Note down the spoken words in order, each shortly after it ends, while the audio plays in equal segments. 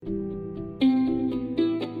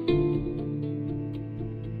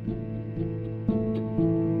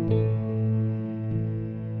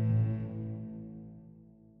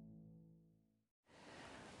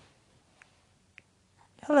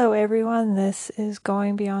everyone. This is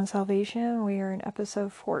Going Beyond Salvation. We are in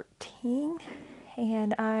episode 14,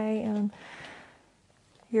 and I am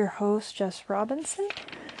your host, Jess Robinson.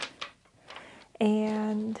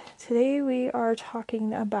 And today we are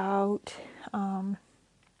talking about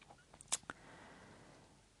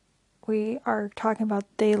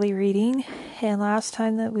daily reading. And last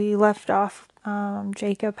time that we left off,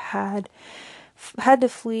 Jacob had to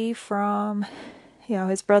flee from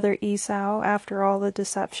his brother Esau after all the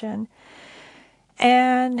deception.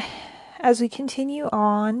 And as we continue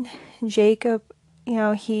on, Jacob,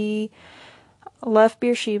 he left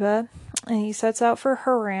Beersheba and he sets out for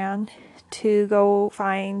Haran to go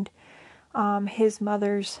find his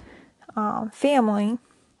mother's family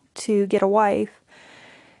to get a wife.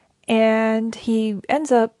 And he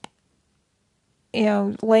ends up,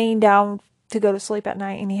 laying down to go to sleep at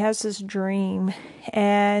night, and he has this dream,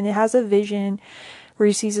 and it has a vision where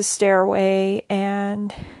he sees a stairway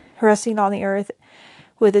and resting on the earth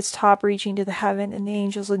with its top reaching to the heaven, and the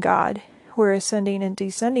angels of God were ascending and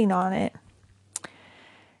descending on it.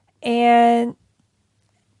 And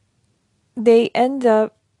they end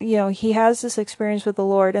up, he has this experience with the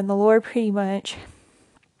Lord, and the Lord pretty much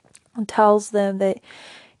tells them that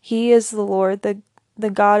he is the Lord, the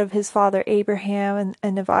God of his father Abraham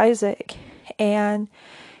and of Isaac. And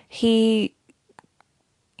he,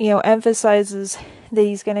 emphasizes that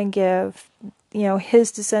he's going to give,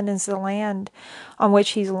 his descendants the land on which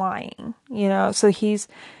he's lying, so he's,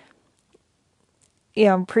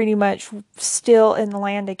 pretty much still in the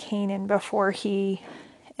land of Canaan before he,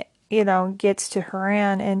 gets to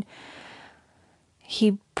Haran. And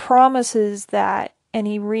he promises that, and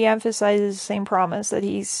he reemphasizes the same promise that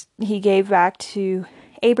he gave back to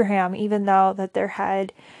Abraham, even though that there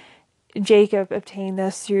had Jacob obtained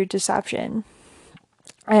this through deception.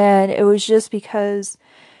 And it was just because,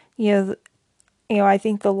 I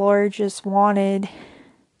think the Lord just wanted,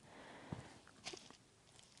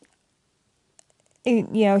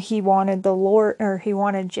 he wanted the Lord, or he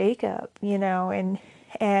wanted Jacob, and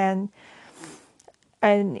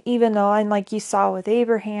even though, and like you saw with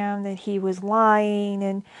Abraham, that he was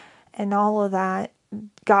lying and all of that,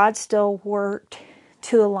 God still worked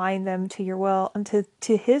to align them to your will and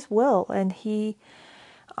to his will. And he,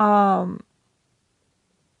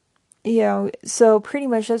 so pretty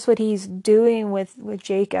much that's what he's doing with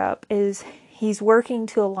Jacob, is he's working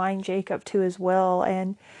to align Jacob to his will.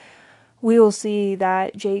 And we will see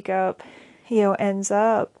that Jacob, ends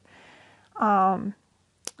up,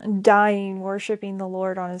 dying, worshiping the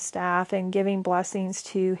Lord on his staff and giving blessings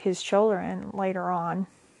to his children later on.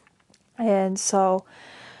 And so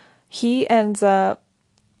he ends up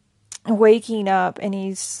waking up and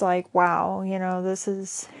he's like, wow, this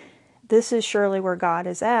is surely where God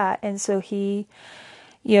is at. And so he,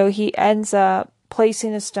 he ends up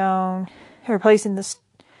placing the stone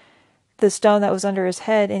the stone that was under his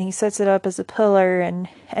head, and he sets it up as a pillar, and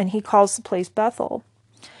he calls the place Bethel.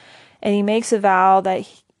 And he makes a vow that,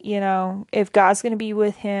 if God's going to be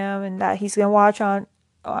with him and that he's going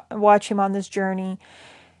to watch him on this journey,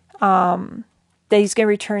 that he's going to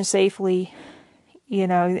return safely,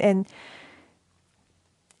 and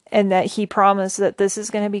that he promised that this is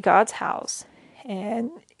going to be God's house.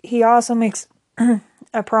 And he also makes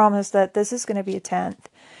a promise that this is going to be a tenth,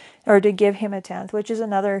 or to give him a tenth, which is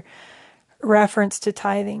another reference to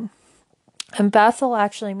tithing. And Bethel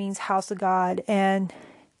actually means house of God, and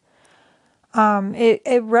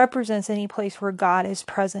it represents any place where God is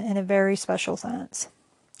present in a very special sense.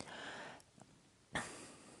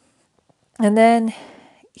 And then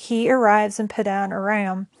he arrives in Padan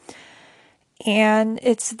Aram, and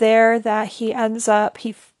it's there that he ends up,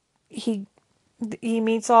 he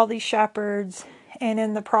meets all these shepherds, and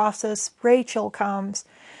in the process Rachel comes,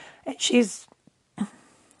 and she's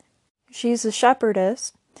a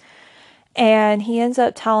shepherdess, and he ends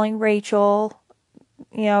up telling Rachel,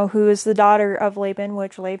 who is the daughter of Laban,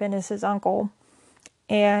 which Laban is his uncle.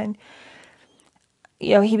 And,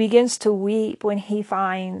 he begins to weep when he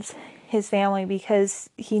finds his family, because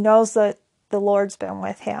he knows that the Lord's been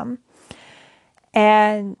with him.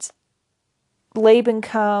 And Laban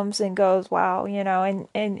comes and goes, wow, and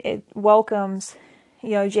it welcomes,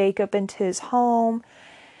 Jacob into his home.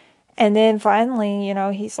 And then finally,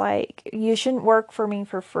 he's like, you shouldn't work for me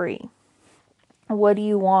for free. What do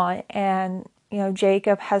you want? And,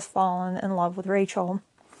 Jacob has fallen in love with Rachel.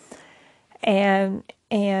 And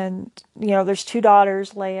there's two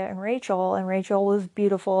daughters, Leah and Rachel was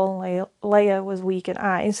beautiful, and Leah was weak in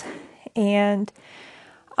eyes. And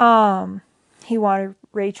he wanted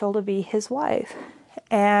Rachel to be his wife.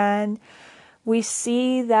 And we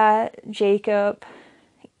see that Jacob,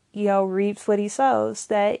 reaps what he sows.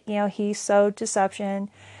 That, he sowed deception,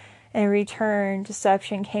 and in return,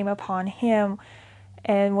 deception came upon him.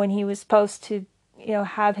 And when he was supposed to,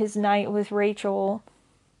 have his night with Rachel,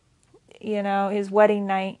 his wedding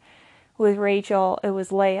night with Rachel, it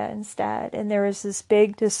was Leah instead. And there was this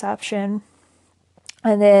big deception.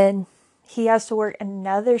 And then he has to work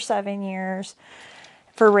another 7 years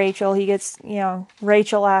for Rachel. He gets,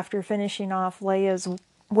 Rachel after finishing off Leah's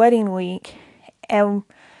wedding week, and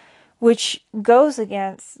which goes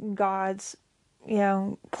against God's,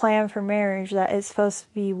 plan for marriage, that it's supposed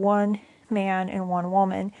to be one man and one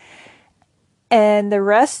woman. And the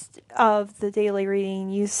rest of the daily reading,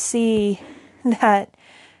 you see that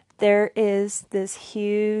there is this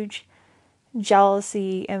huge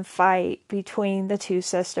jealousy and fight between the two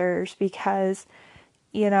sisters because,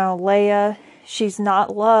 Leah, she's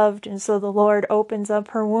not loved, and so the Lord opens up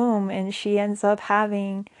her womb and she ends up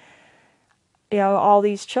having, all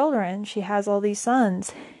these children. She has all these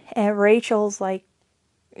sons, and Rachel's like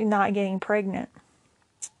not getting pregnant.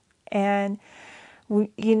 And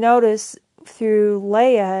you notice through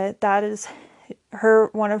Leah, that is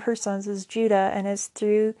one of her sons is Judah, and it's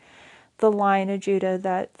through the line of Judah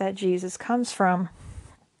that Jesus comes from.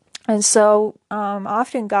 And so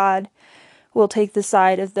often God will take the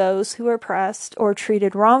side of those who are oppressed or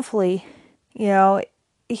treated wrongfully.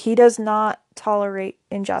 He does not tolerate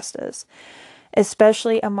injustice,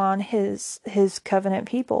 especially among his covenant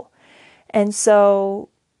people. And so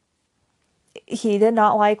he did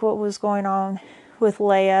not like what was going on with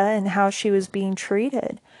Leah and how she was being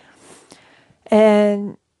treated.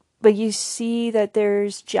 But you see that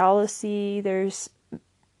there's jealousy, there's,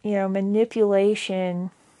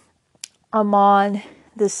 manipulation among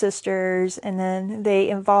the sisters, and then they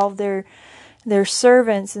involve their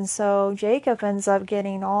servants. And so Jacob ends up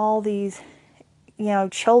getting all these,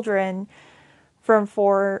 children from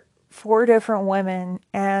four different women.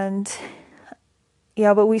 And,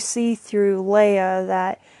 but we see through Leah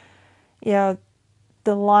that,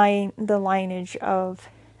 the lineage of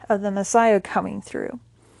the Messiah coming through.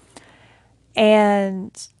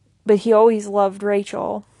 But he always loved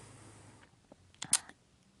Rachel.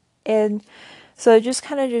 And so it just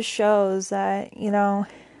kind of just shows that,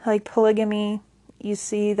 like polygamy, you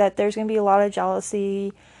see that there's going to be a lot of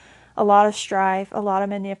jealousy, a lot of strife, a lot of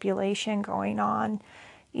manipulation going on.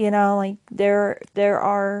 Like there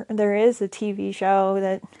is a TV show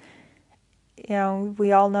that,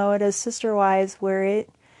 we all know it as Sister Wives, where it,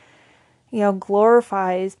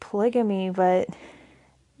 glorifies polygamy. But,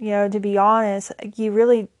 to be honest,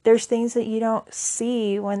 there's things that you don't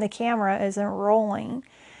see when the camera isn't rolling.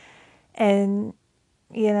 And,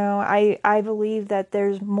 I believe that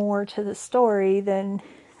there's more to the story than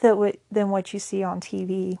what you see on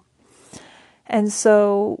TV. And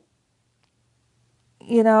so,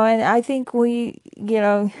 and I think we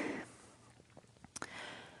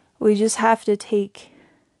just have to take,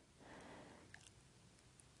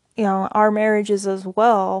 our marriages as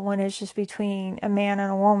well, when it's just between a man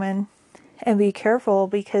and a woman, and be careful,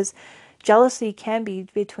 because jealousy can be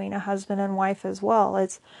between a husband and wife as well.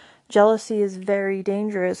 Jealousy is very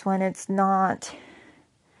dangerous when it's not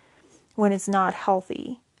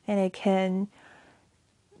healthy, and it can,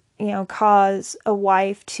 cause a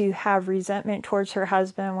wife to have resentment towards her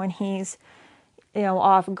husband when he's,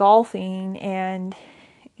 off golfing and,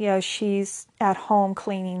 she's at home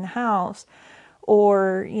cleaning the house.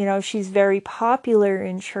 Or, she's very popular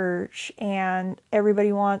in church and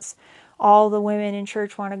all the women in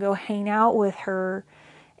church want to go hang out with her.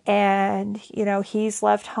 And, he's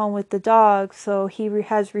left home with the dog, so he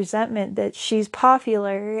has resentment that she's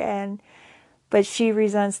popular, but she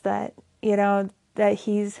resents that,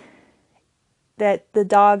 that the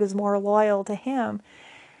dog is more loyal to him.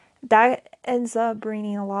 That ends up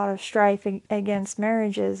bringing a lot of strife against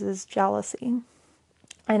marriages, is jealousy.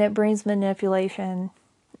 And it brings manipulation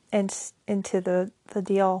into the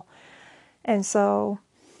deal. And so,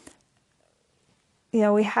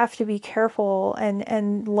 we have to be careful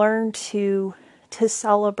and learn to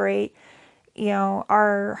celebrate,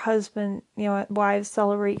 our husband, wives,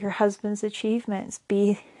 celebrate your husband's achievements.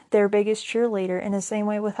 Be their biggest cheerleader, in the same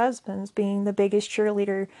way with husbands, being the biggest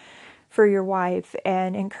cheerleader for your wife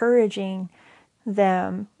and encouraging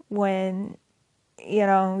them when,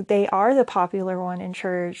 they are the popular one in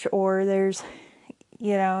church, or there's,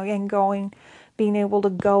 and being able to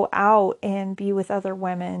go out and be with other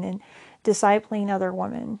women and discipling other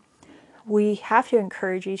women. We have to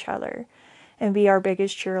encourage each other and be our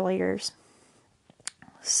biggest cheerleaders.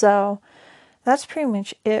 So that's pretty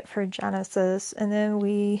much it for Genesis. And then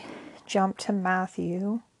we jump to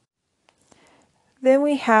Matthew. Then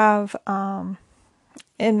we have,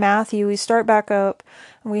 in Matthew, we start back up,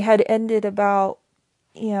 and we had ended about,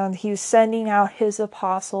 he was sending out his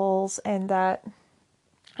apostles, and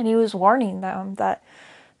he was warning them that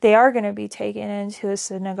they are going to be taken into a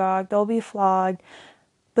synagogue, they'll be flogged,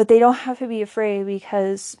 but they don't have to be afraid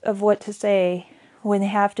because of what to say when they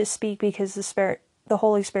have to speak, because the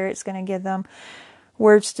Holy Spirit's going to give them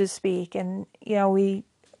words to speak. And, we,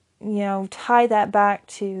 tie that back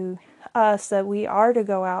to us, that we are to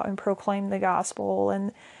go out and proclaim the gospel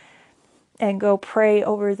and go pray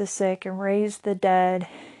over the sick and raise the dead,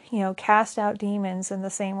 cast out demons in the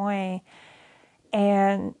same way.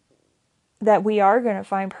 And that we are going to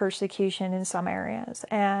find persecution in some areas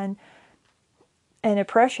and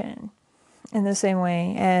oppression in the same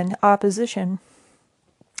way, and opposition.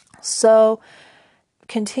 So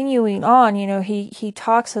continuing on, he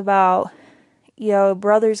talks about,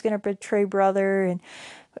 brother's going to betray brother,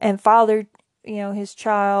 and father, his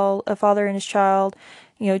child, a father and his child,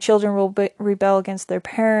 children will rebel against their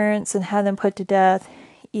parents and have them put to death.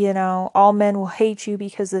 All men will hate you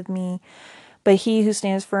because of me, but he who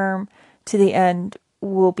stands firm to the end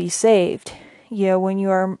will be saved. When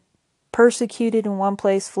you are persecuted in one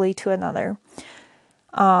place, flee to another.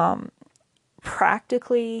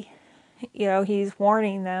 Practically, he's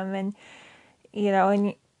warning them, and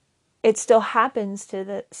it still happens to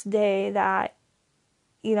this day that,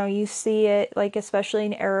 you see it, like, especially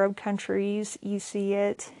in Arab countries, you see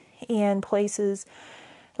it in places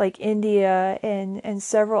like India and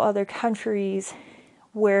several other countries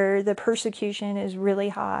where the persecution is really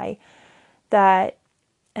high. And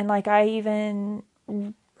like, I even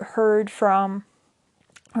heard from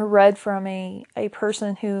or read from a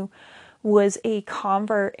person who was a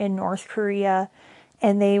convert in North Korea,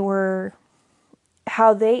 and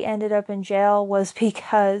how they ended up in jail was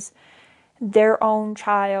because their own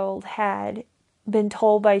child had been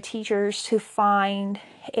told by teachers to find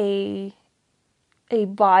a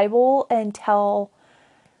Bible and tell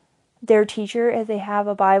their teacher if they have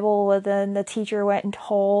a Bible. Well, then the teacher went and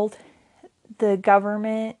told the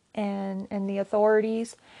government and the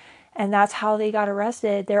authorities, and that's how they got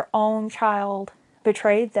arrested. Their own child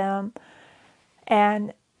betrayed them,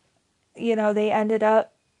 and they ended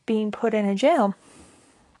up being put in a jail.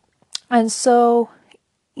 And so,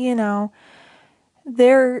 we're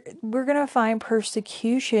going to find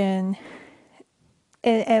persecution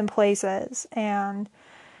in places, and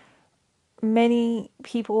many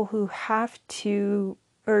people who have to,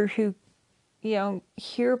 or who,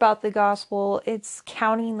 hear about the gospel, it's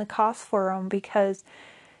counting the cost for them, because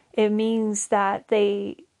it means that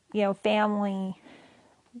they, family,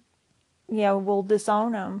 will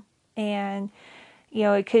disown them. And,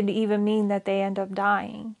 it could even mean that they end up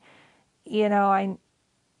dying.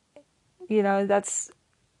 That's,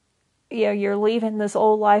 you're leaving this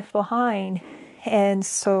old life behind. And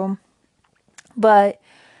so, but,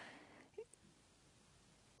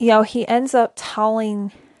 he ends up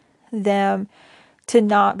telling them to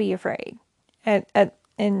not be afraid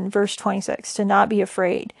in verse 26, to not be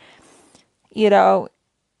afraid. He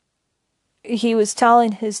was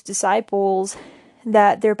telling his disciples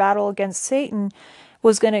that their battle against Satan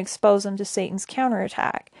was going to expose them to Satan's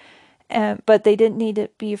counterattack. But they didn't need to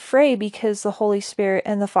be afraid, because the Holy Spirit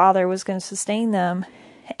and the Father was going to sustain them,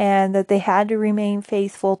 and that they had to remain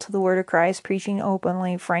faithful to the word of Christ, preaching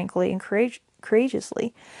openly, frankly, and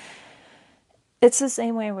courageously. It's the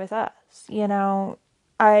same way with us.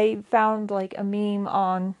 I found like a meme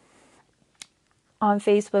on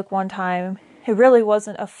Facebook one time. It really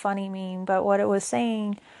wasn't a funny meme, but what it was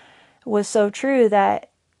saying was so true, that,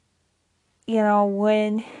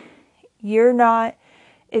 when you're not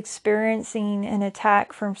experiencing an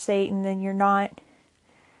attack from Satan, then you're not,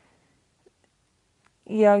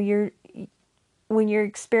 when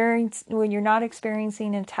you're not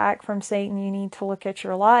experiencing an attack from Satan, you need to look at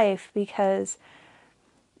your life, because,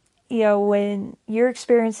 when you're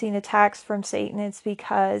experiencing attacks from Satan, it's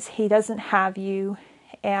because he doesn't have you,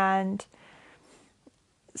 and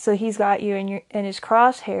so he's got you in his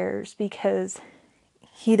crosshairs, because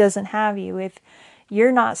he doesn't have you. If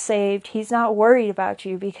you're not saved, he's not worried about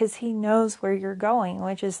you, because he knows where you're going,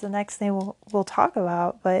 which is the next thing we'll talk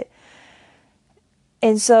about. But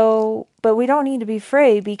we don't need to be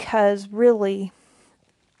afraid, because really,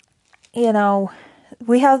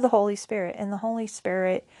 we have the Holy Spirit, and the Holy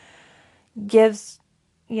Spirit gives,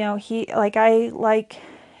 I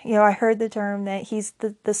heard the term that he's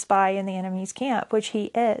the spy in the enemy's camp, which he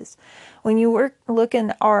is. When you look in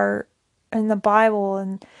the Bible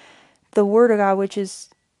and the Word of God, which is,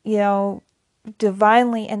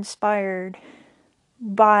 divinely inspired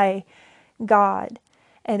by God,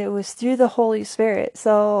 and it was through the Holy Spirit.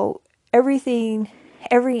 So everything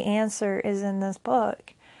every answer is in this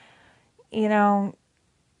book. You know,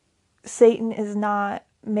 Satan is not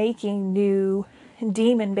making new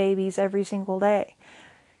demon babies every single day.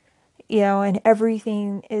 You know, and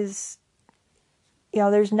everything is, you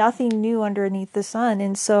know, there's nothing new underneath the sun.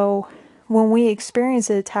 And so when we experience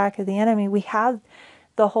the attack of the enemy, we have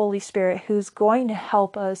the Holy Spirit who's going to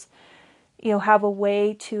help us, you know, have a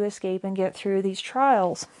way to escape and get through these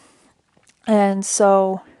trials. And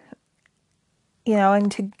so, you know,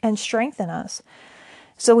 and strengthen us.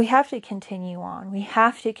 So we have to continue on. We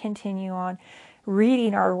have to continue on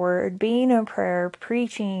reading our word, being in prayer,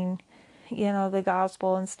 preaching, you know, the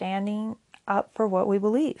gospel, and standing up for what we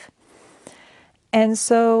believe. And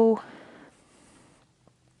so,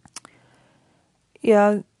 you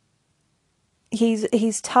know,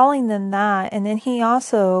 he's telling them that. And then he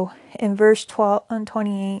also, in verse 12 and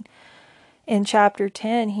 28 in chapter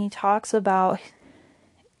 10, he talks about,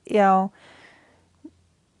 you know,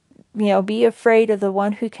 be afraid of the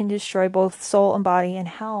one who can destroy both soul and body in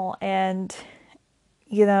hell. And,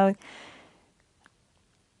 you know,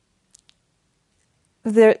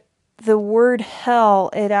 the word hell,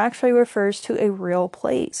 it actually refers to a real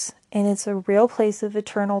place. And it's a real place of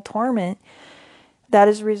eternal torment that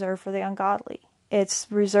is reserved for the ungodly. It's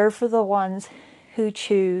reserved for the ones who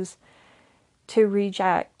choose to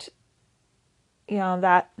reject, you know,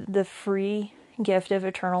 that the free gift of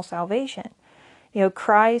eternal salvation. You know,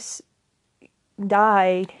 Christ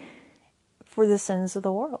died for the sins of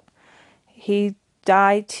the world. He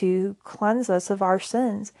died to cleanse us of our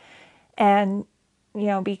sins. And, you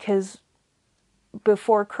know, because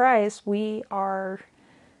before Christ, we are,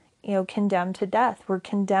 you know, condemned to death. We're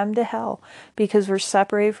condemned to hell because we're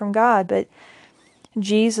separated from God. But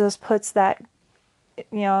Jesus puts that,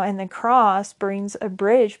 you know, and the cross brings a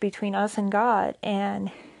bridge between us and God,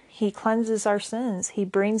 and he cleanses our sins. He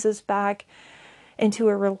brings us back into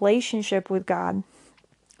a relationship with God,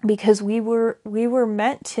 because we were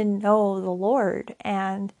meant to know the Lord,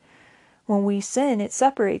 and when we sin, it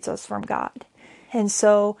separates us from God. And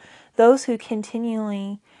so those who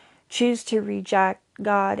continually choose to reject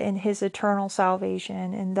God and his eternal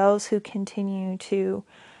salvation, and those who continue to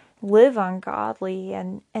live ungodly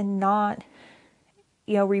and not,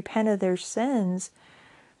 you know, repent of their sins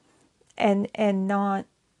and not,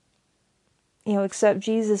 you know, accept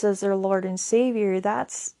Jesus as their Lord and Savior,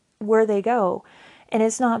 that's where they go. And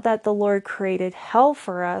it's not that the Lord created hell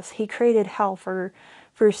for us. He created hell for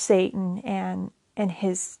Satan and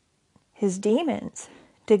his demons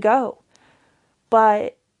to go.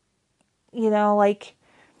 But, you know, like,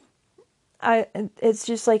 it's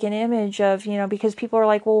just like an image of, you know, because people are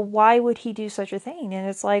like, well, why would he do such a thing? And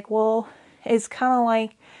it's like, well, it's kind of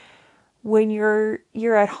like when you're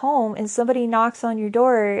at home and somebody knocks on your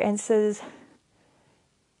door and says,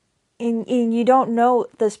 and you don't know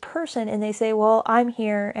this person, and they say, well, I'm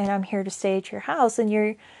here and I'm here to stay at your house, and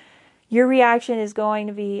your reaction is going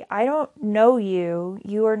to be, I don't know you,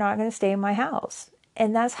 you are not going to stay in my house.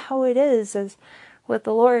 And that's how it is as with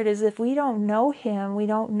the Lord, is if we don't know him, we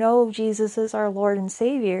don't know Jesus as our Lord and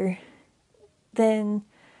Savior, then,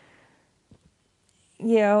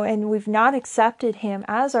 you know, and we've not accepted him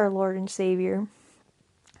as our Lord and Savior,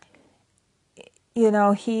 you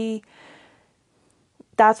know,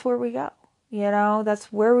 that's where we go. You know,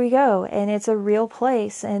 that's where we go. And it's a real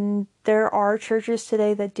place. And there are churches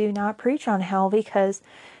today that do not preach on hell because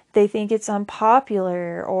they think it's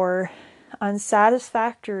unpopular or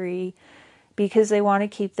unsatisfactory, because they want to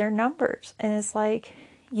keep their numbers. And it's like,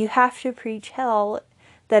 you have to preach hell,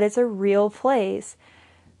 that it's a real place,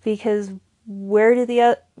 because where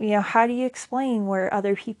do how do you explain where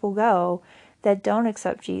other people go that don't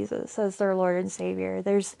accept Jesus as their Lord and Savior?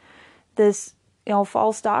 There's this, you know,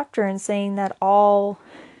 false doctrine saying that all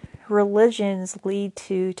religions lead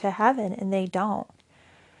to heaven, and they don't.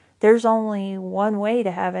 There's only one way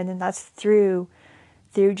to heaven, and that's through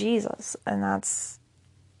Jesus. And that's,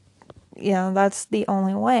 you know, that's the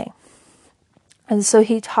only way. And so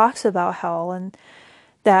he talks about hell, and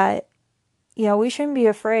that, you know, we shouldn't be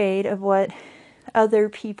afraid of what other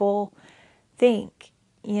people think.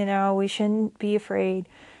 You know, we shouldn't be afraid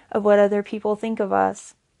of what other people think of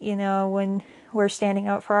us, you know, when we're standing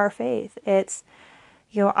up for our faith. It's,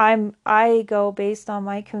 you know, I go based on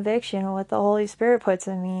my conviction and what the Holy Spirit puts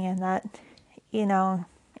in me, and that, you know,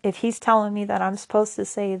 if he's telling me that I'm supposed to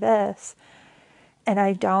say this and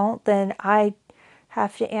I don't, then I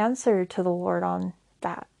have to answer to the Lord on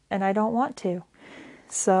that, and I don't want to.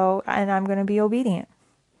 So, and I'm going to be obedient.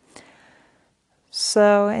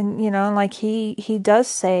 So, and, you know, like he does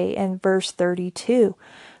say in verse 32,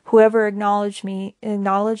 Whoever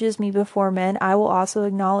acknowledges me before men, I will also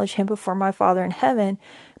acknowledge him before my Father in heaven.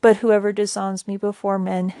 But whoever disowns me before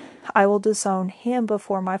men, I will disown him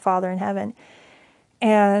before my Father in heaven.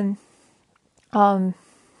 And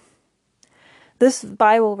this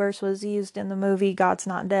Bible verse was used in the movie God's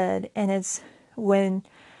Not Dead, and it's when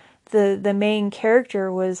the main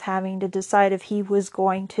character was having to decide if he was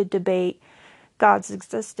going to debate God's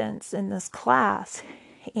existence in this class.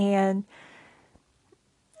 And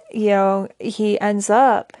he ends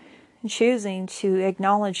up choosing to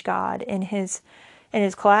acknowledge God in his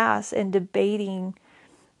class and debating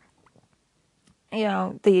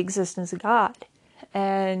the existence of God.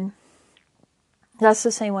 And that's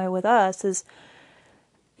the same way with us. Is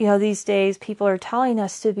these days people are telling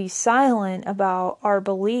us to be silent about our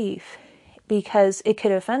belief because it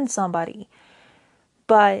could offend somebody.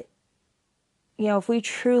 But if we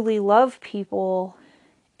truly love people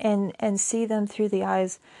and see them through the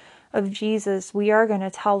eyes of Jesus, we are going to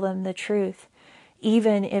tell them the truth,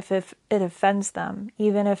 even if it offends them,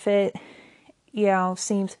 even if it,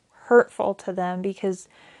 seems hurtful to them, because,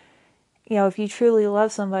 if you truly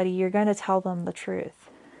love somebody, you're going to tell them the truth,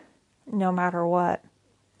 no matter what.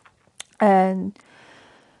 And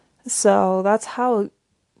so that's how,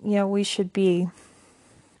 we should be.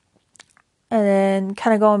 And then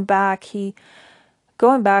kind of going back a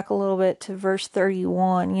little bit to verse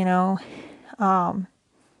 31,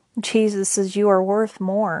 Jesus says, you are worth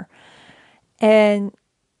more. And,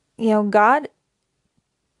 God,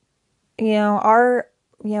 we are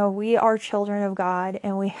children of God,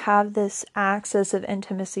 and we have this access of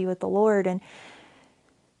intimacy with the Lord,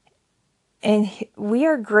 and we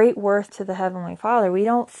are great worth to the Heavenly Father. We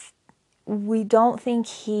don't think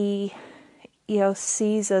He,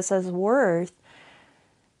 sees us as worth,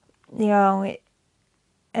 and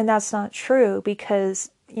that's not true,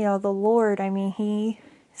 because, the Lord, He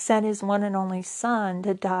sent His one and only Son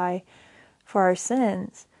to die for our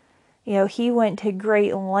sins. He went to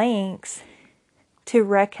great lengths to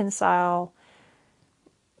reconcile,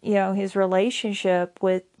 His relationship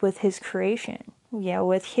with His creation,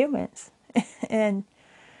 with humans. And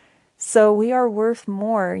so we are worth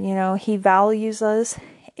more. He values us.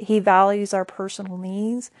 He values our personal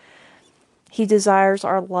needs. He desires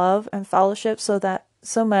our love and fellowship so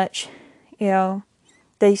much, that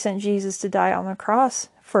He sent Jesus to die on the cross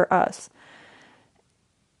for us.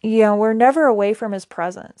 We're never away from His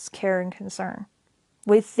presence, care, and concern.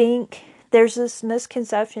 We think there's this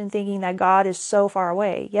misconception thinking that God is so far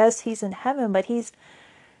away. Yes, He's in heaven, but He's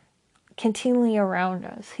continually around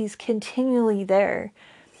us. He's continually there.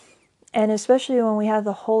 And especially when we have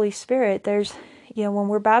the Holy Spirit, there's, when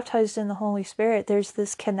we're baptized in the Holy Spirit, there's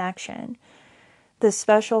this connection, this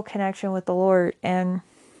special connection with the Lord. And,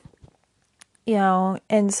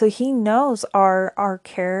 and so He knows our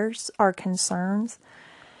cares, our concerns.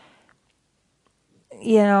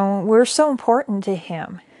 We're so important to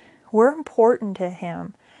Him. We're important to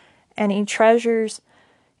Him. And He treasures,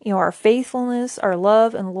 our faithfulness, our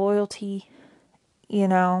love and loyalty,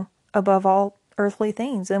 above all earthly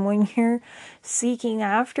things. And when you're seeking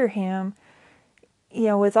after Him,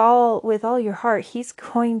 with all your heart, He's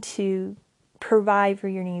going to provide for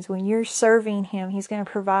your needs. When you're serving Him, He's going to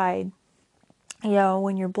provide.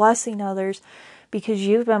 When you're blessing others because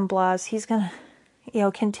you've been blessed, He's going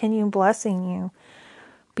to, continue blessing you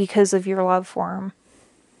because of your love for Him.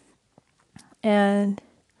 And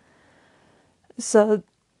so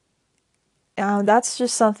that's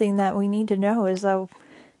just something that we need to know, is that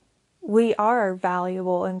we are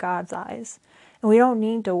valuable in God's eyes. And we don't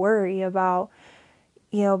need to worry about,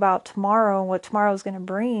 about tomorrow and what tomorrow is going to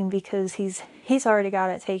bring, because He's already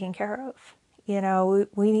got it taken care of.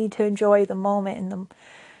 We need to enjoy the moment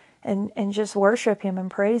and just worship Him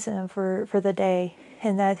and praise Him for the day,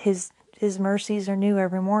 and that His mercies are new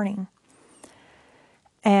every morning.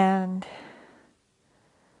 And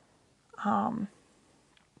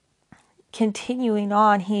continuing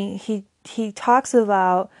on, he talks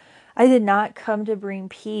about, I did not come to bring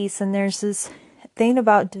peace. And there's this thing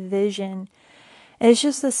about division. And it's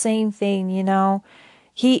just the same thing,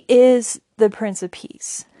 He is the Prince of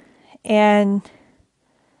Peace. And,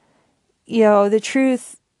 the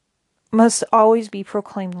truth must always be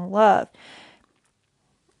proclaimed in love.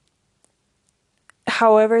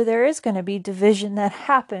 However, there is going to be division that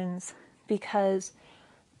happens, because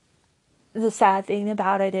the sad thing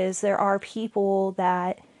about it is there are people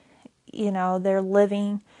that, they're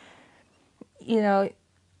living,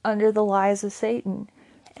 under the lies of Satan.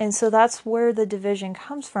 And so that's where the division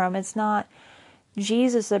comes from. It's not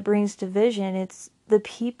Jesus that brings division. It's the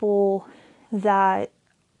people that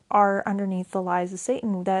are underneath the lies of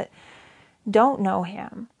Satan that don't know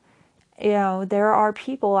Him. there are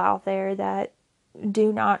people out there that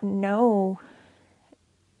do not know,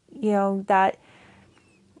 that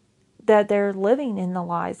they're living in the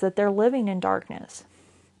lies, that they're living in darkness.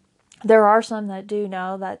 There are some that do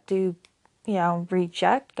know, that do,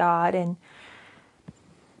 reject God and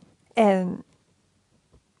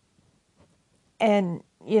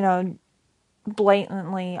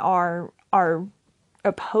blatantly are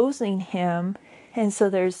opposing him, and so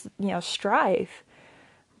there's strife.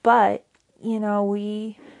 But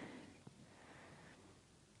we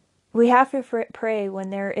have to pray when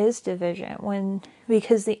there is division,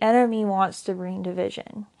 because the enemy wants to bring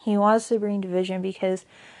division. He wants to bring division because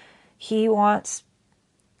he wants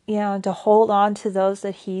to hold on to those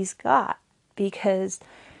that he's got. Because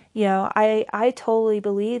I totally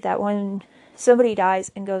believe that when somebody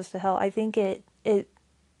dies and goes to hell, I think it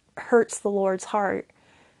hurts the Lord's heart,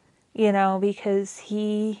 because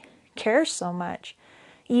he cares so much,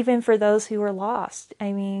 even for those who are lost.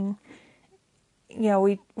 I mean,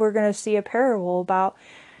 we're going to see a parable about,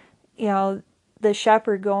 the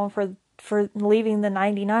shepherd going for leaving the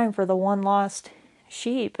 99 for the one lost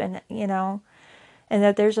sheep, and and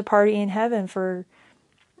that there's a party in heaven for,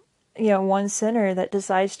 one sinner that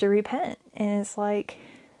decides to repent. And it's like,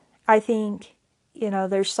 I think,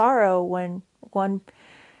 there's sorrow when one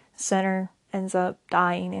sinner ends up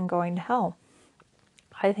dying and going to hell.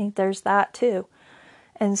 I think there's that too.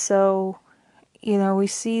 And so, we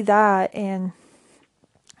see that, and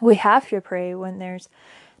we have to pray when there's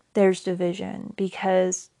division,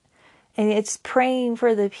 and it's praying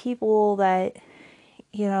for the people that,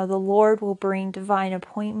 the Lord will bring divine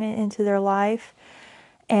appointment into their life,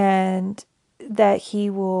 and that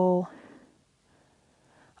he'll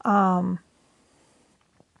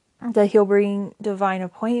bring divine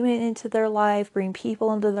appointment into their life, bring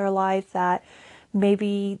people into their life that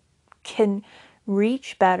maybe can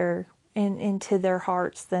reach better into their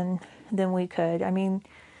hearts than we could. I mean,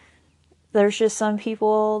 there's just some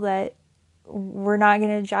people that we're not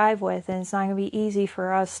going to jive with, and it's not going to be easy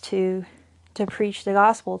for us to preach the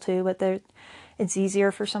gospel to, but it's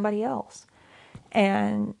easier for somebody else.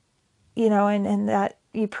 And, and that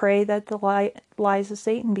you pray that the lies of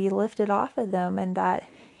Satan be lifted off of them, and that,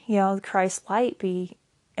 Christ's light be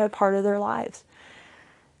a part of their lives.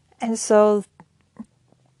 And so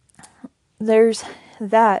there's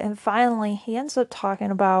that. And finally, he ends up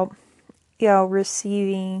talking about,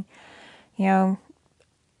 receiving, he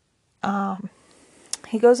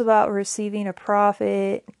goes about receiving a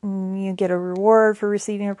prophet, and you get a reward for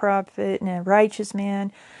receiving a prophet, and a righteous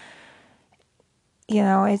man.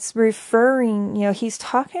 It's referring, he's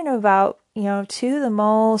talking about, to the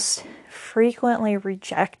most frequently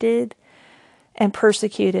rejected and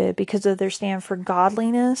persecuted because of their stand for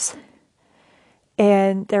godliness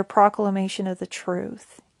and their proclamation of the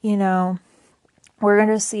truth. We're going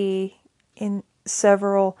to see in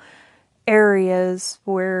several areas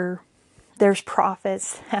where there's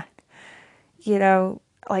prophets that,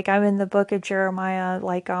 like I'm in the book of Jeremiah,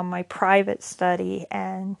 like on my private study,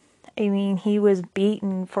 and I mean, he was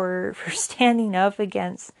beaten for standing up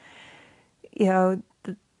against,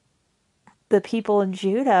 the people in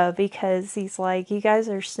Judah, because he's like, you guys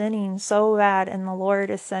are sinning so bad, and the Lord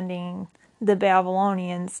is sending the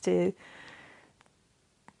Babylonians to,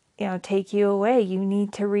 take you away. You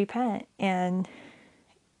need to repent. And,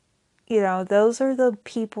 those are the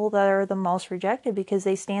people that are the most rejected, because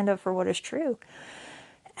they stand up for what is true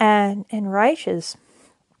and righteous.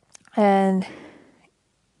 And,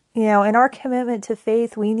 in our commitment to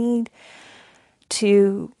faith, we need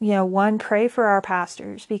to, one, pray for our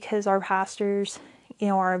pastors, because our pastors,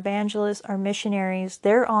 our evangelists, our missionaries,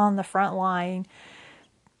 they're on the front line,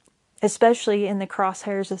 especially in the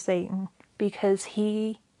crosshairs of Satan, because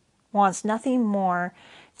he wants nothing more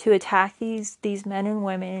to attack these men and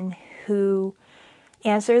women who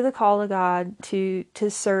answer the call of God to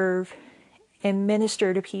serve and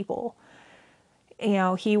minister to people.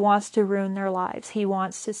 He wants to ruin their lives. He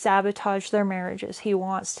wants to sabotage their marriages. He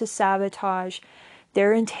wants to sabotage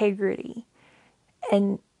their integrity.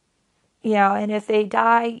 And, and if they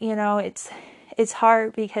die, it's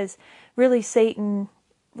hard, because really Satan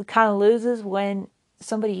kind of loses when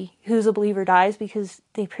somebody who's a believer dies, because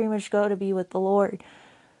they pretty much go to be with the Lord.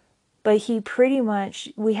 But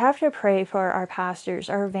we have to pray for our pastors,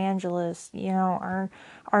 our evangelists, our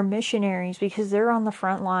missionaries, because they're on the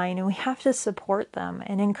front line, and we have to support them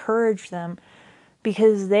and encourage them,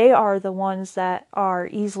 because they are the ones that are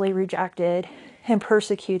easily rejected and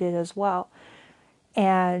persecuted as well.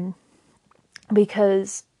 And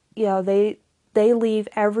because, they leave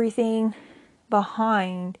everything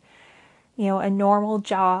behind, a normal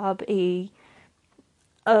job, a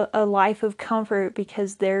a life of comfort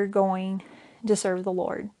because they're going to serve the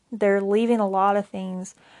Lord. They're leaving a lot of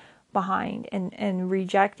things behind and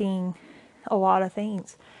rejecting a lot of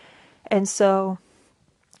things. And so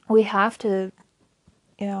we have to,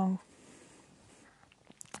 you know,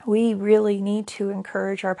 we really need to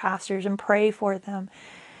encourage our pastors and pray for them.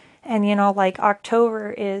 And, you know, like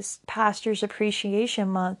October is Pastors Appreciation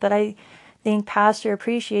Month, but I think pastor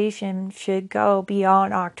appreciation should go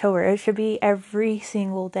beyond October. It should be every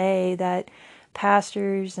single day that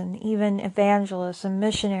pastors and even evangelists and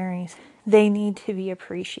missionaries, they need to be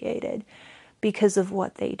appreciated because of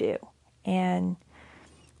what they do and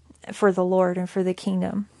for the Lord and for the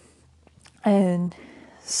kingdom. And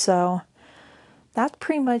so that's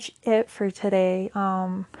pretty much it for today.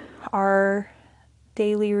 Our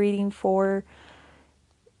daily reading for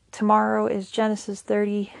tomorrow is Genesis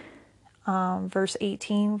 30, verse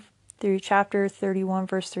 18 through chapter 31,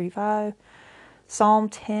 verse 35. Psalm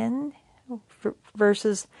 10,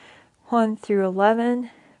 verses 1 through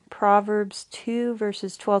 11. Proverbs 2,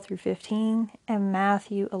 verses 12 through 15. And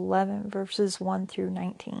Matthew 11, verses 1 through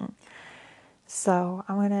 19. So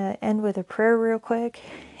I'm going to end with a prayer real quick.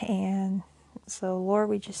 And so, Lord,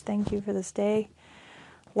 we just thank you for this day.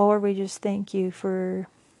 Lord, we just thank you for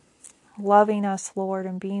loving us, Lord,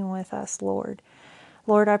 and being with us, Lord.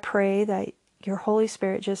 Lord, I pray that your Holy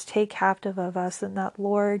Spirit just take captive of us and that,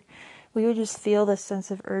 Lord, we would just feel this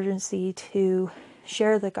sense of urgency to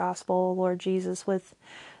share the gospel, Lord Jesus, with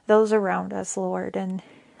those around us, Lord. And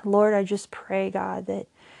Lord, I just pray, God, that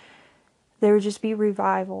there would just be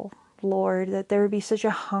revival, Lord, that there would be such a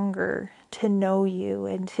hunger to know you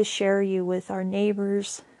and to share you with our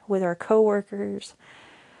neighbors, with our coworkers,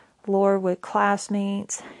 Lord, with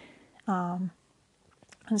classmates. And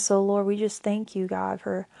so, Lord, we just thank you, God,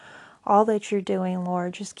 for all that you're doing,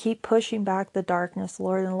 Lord. Just keep pushing back the darkness,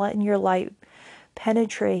 Lord, and letting your light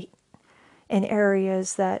penetrate in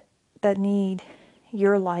areas that need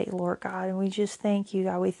your light, Lord God. And we just thank you,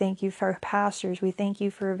 God. We thank you for pastors. We thank you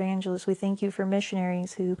for evangelists. We thank you for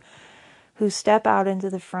missionaries who step out into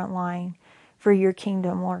the front line for your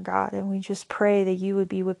kingdom, Lord God. And we just pray that you would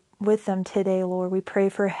be with them today, Lord. We pray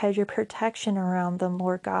for a hedge of protection around them,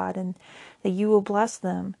 Lord God, and that you will bless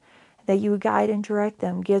them, that you would guide and direct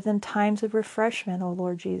them. Give them times of refreshment, O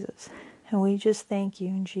Lord Jesus. And we just thank you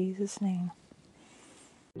in Jesus' name.